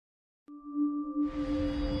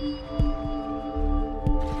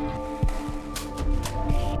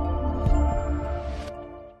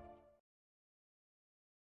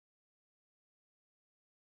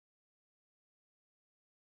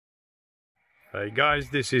Hey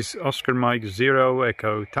guys, this is Oscar Mike Zero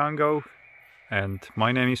Echo Tango and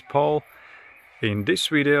my name is Paul. In this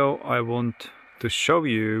video I want to show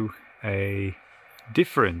you a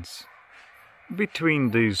difference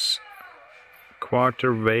between this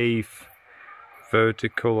quarter wave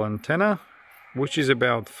vertical antenna, which is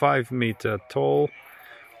about 5 meters tall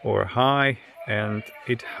or high, and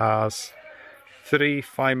it has 3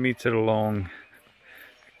 5-meter long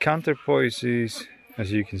counterpoises.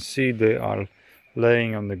 As you can see, they are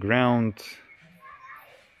laying on the ground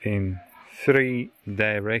in 3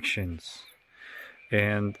 directions.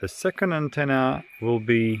 And the second antenna will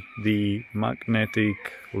be the magnetic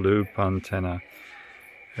loop antenna,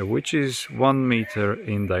 which is 1 meter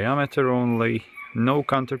in diameter only, no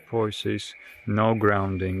counterpoises, no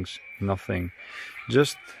groundings, nothing,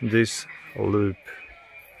 just this loop,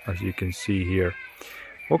 as you can see here.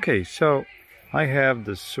 Okay, so I have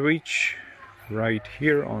the switch right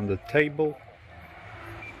here on the table,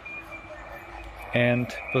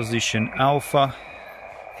 and position alpha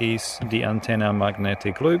is the antenna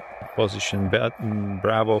magnetic loop, position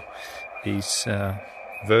bravo is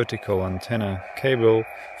vertical antenna cable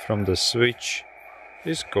from the switch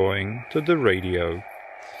is going to the radio.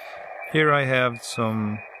 Here I have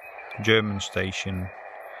some German station,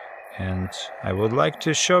 and I would like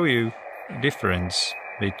to show you the difference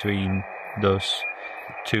between those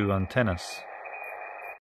 2 antennas.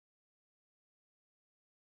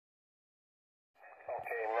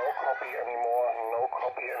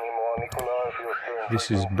 This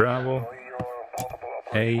is Bravo,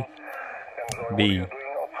 A, B,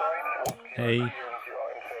 A,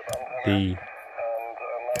 B,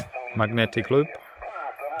 magnetic loop,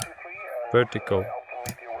 vertical.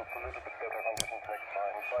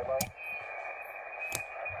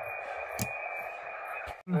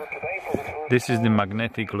 This is the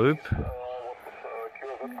magnetic loop.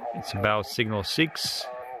 It's about signal 6,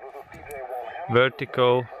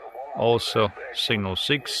 vertical, also signal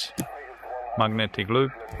 6, magnetic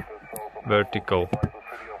loop, vertical.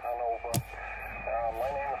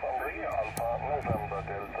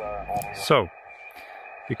 So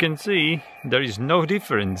you can see there is no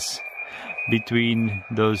difference between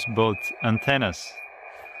those both antennas.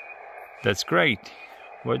 That's great.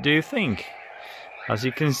 What do you think? As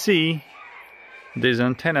you can see, these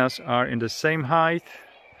antennas are in the same height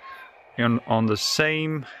and on the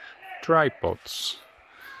same tripods.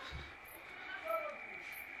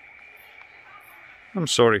 I'm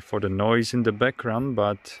sorry for the noise in the background,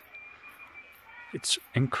 but it's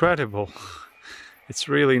incredible. It's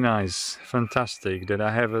really nice, fantastic that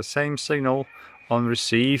I have the same signal on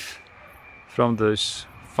receive from this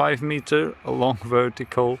 5 meter long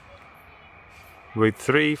vertical with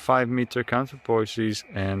 3 5-meter counterpoises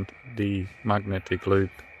and the magnetic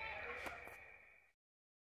loop.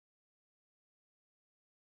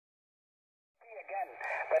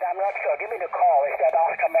 But I'm not sure. Give me the call. Is that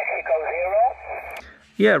Oscar Mexico Zero?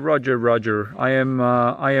 Yeah, Roger. I am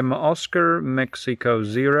Oscar Mexico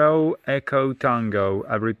Zero Echo Tango.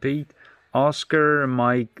 I repeat, Oscar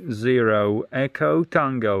Mike Zero Echo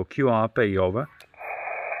Tango. QRP, over.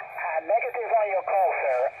 Negative on your call,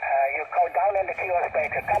 sir. You go down in the QR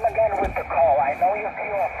speaker. Come again with the call. I know you're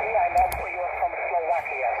QRP. I know you're from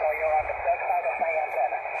Slovakia, so you're on the back side of my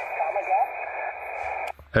antenna. Come again?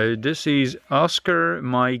 This is Oscar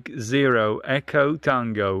Mike Zero Echo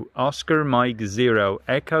Tango. Oscar Mike Zero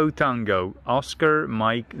Echo Tango. Oscar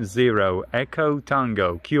Mike Zero Echo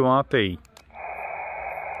Tango. QRP.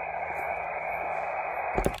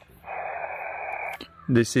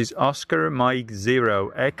 This is Oscar Mike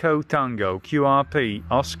Zero Echo Tango. QRP.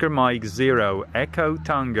 Oscar Mike Zero Echo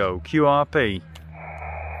Tango. QRP. Okay,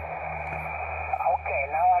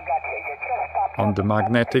 now I got you. You just stopped on the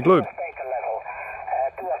magnetic loop.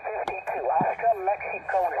 To a 52, Oscar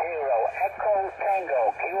Mexico Zero Echo Tango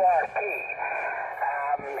QRP.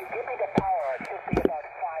 Give me the power. It should be about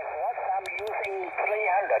 5 watts. I'm using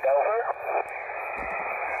 300. Over.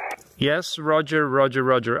 Yes,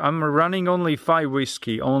 Roger. I'm running only 5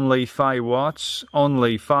 whiskey, only 5 watts,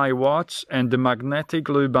 and the magnetic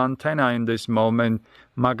loop antenna in this moment,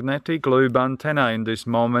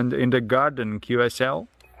 in the garden QSL.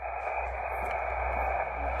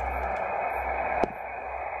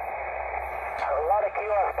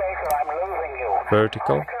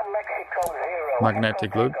 Vertical,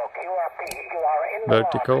 magnetic loop,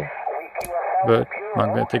 vertical,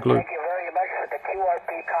 magnetic loop. Thank you very much for the QRP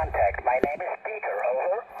contact. My name is Peter,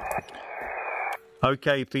 over.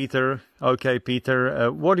 Okay,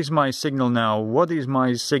 Peter. What is my signal now? What is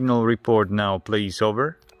my signal report now, please,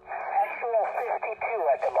 over? Actual 52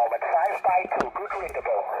 at the moment, 5 by 2, good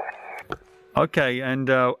readable. Okay, and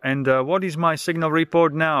what is my signal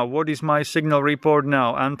report now? What is my signal report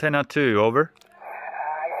now? Antenna 2, over.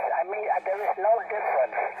 I mean, there is no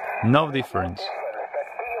difference. No difference. But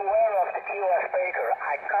be aware of the QS speaker.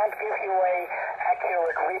 I can't give you a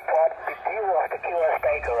accurate report with view of the QS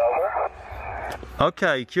speaker, over.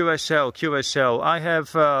 Okay, QSL. I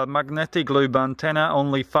have magnetic loop antenna,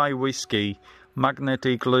 only 5 whiskey.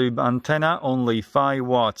 Magnetic loop antenna, only 5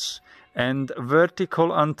 watts. And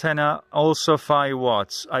vertical antenna, also 5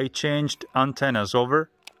 watts. I changed antennas, over.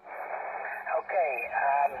 Okay,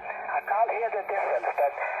 I can't hear the difference,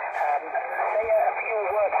 but say a few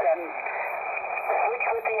words and switch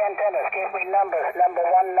with the antennas. Give me numbers, number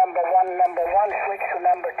 1, number 1, number 1, switch to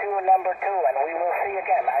number 2, number 2, and we will see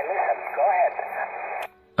again. I listen, go ahead.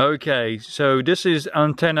 Okay, so this is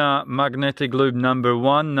antenna magnetic loop number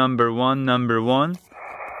 1, number 1, number 1.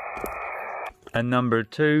 And number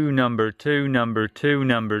 2, number 2, number 2,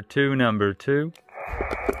 number 2, number 2.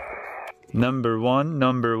 Number 1,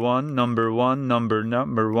 number 1, number 1,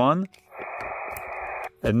 number 1.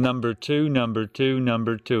 And number 2, number 2,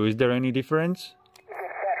 number 2. Is there any difference? It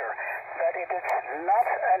is better, but it is not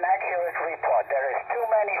an accurate report. There is too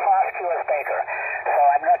many fast QS speaker, so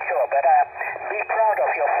I'm not sure. But be proud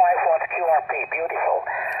of your 5-watt QRP. Beautiful.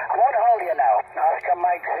 What hold you now? Oscar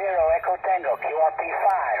Mike 0 Echo Tango QRP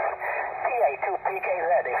 5.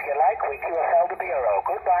 TA2PKZ. If you like, we QSL the bureau.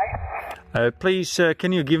 Goodbye. Please,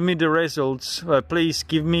 can you give me the results? Please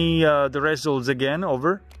give me the results again.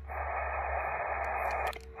 Over.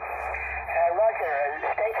 Roger.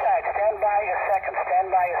 Stateside. Stand by a second.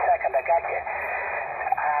 Stand by a second. I got you.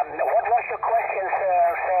 What was your question,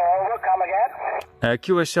 sir? Over. Come again.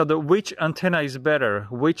 QSL. Which antenna is better?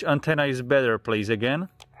 Which antenna is better? Please again.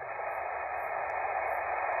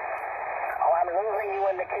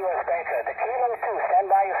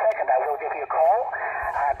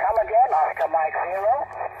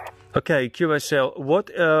 Okay, QSL, what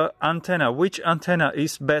antenna, which antenna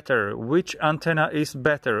is better? Which antenna is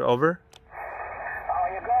better? Over. Oh,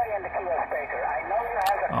 you're going in the QS speaker. I know you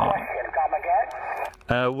have a question. Come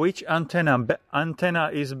again? Which antenna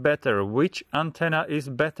is better? Which antenna is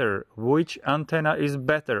better? Which antenna is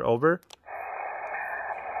better? Over.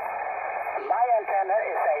 My antenna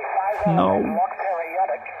is a 5-element lock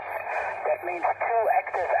periodic. That means 2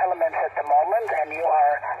 active elements at the moment, and you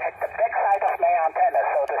are at the back side of my antenna,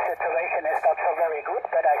 so the situation is not so very good,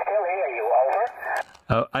 but I still hear you. Over.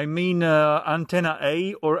 I mean, antenna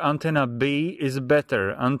A or antenna B is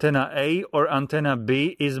better. Antenna A or antenna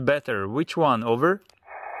B is better. Which one? Over. It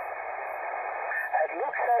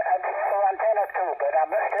looks for antenna 2, but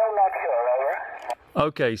I'm still not sure. Over.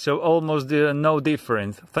 Okay, so almost no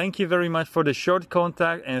difference. Thank you very much for the short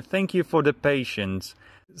contact, and thank you for the patience.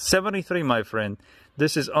 73, my friend.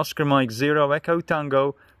 This is Oscar Mike 0 Echo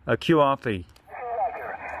Tango, QRP.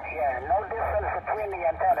 Yeah, no difference between the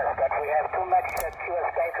antennas, but we have too much QS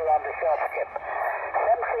speaker on the short skip.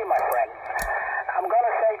 73, my friend. I'm going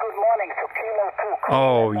to say good morning to Kilo 2.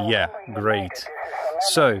 Oh, yeah, great.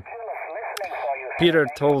 So, Peter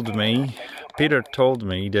told me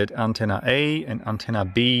that antenna A and antenna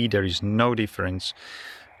B, there is no difference.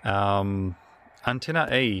 Antenna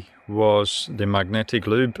A was the magnetic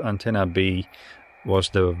loop, antenna B was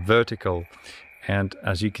the vertical. And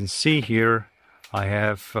as you can see here, I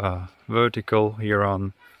have vertical here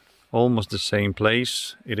on almost the same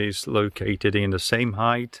place. It is located in the same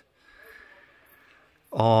height,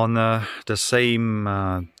 on the same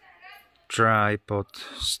tripod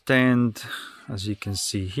stand, as you can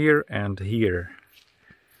see here and here.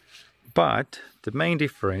 But the main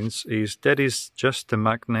difference is that is just a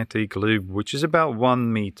magnetic loop, which is about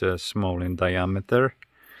 1 meter small in diameter,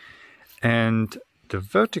 and the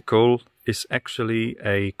vertical is actually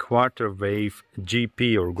a quarter wave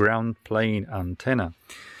GP or ground plane antenna.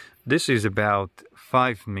 This is about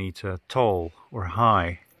 5 meter tall or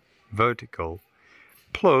high vertical.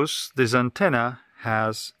 Plus this antenna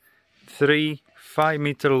has 3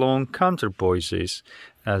 5-meter long counterpoises,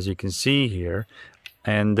 as you can see here,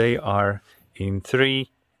 and they are in 3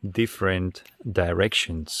 different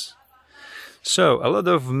directions. So a lot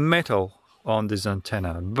of metal on this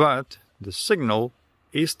antenna, but the signal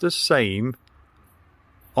is the same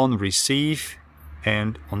on receive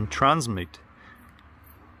and on transmit,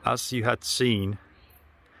 as you had seen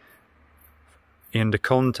in the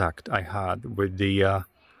contact I had with the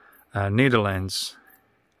Netherlands,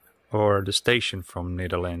 or the station from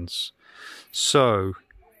Netherlands. So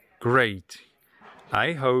great.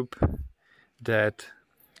 I hope that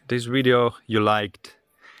this video you liked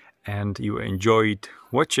and you enjoyed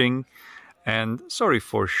watching, and sorry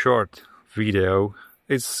for short video,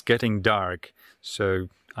 it's getting dark, so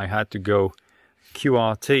I had to go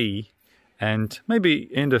QRT, and maybe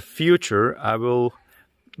in the future I will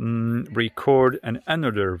record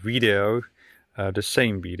another video, the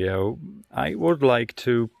same video. I would like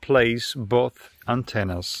to place both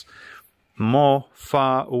antennas more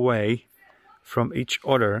far away from each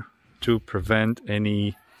other to prevent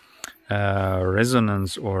any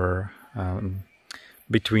resonance or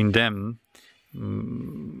between them.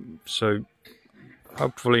 So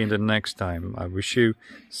hopefully in the next time. I wish you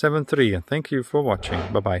 7-3 and thank you for watching.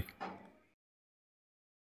 Bye bye.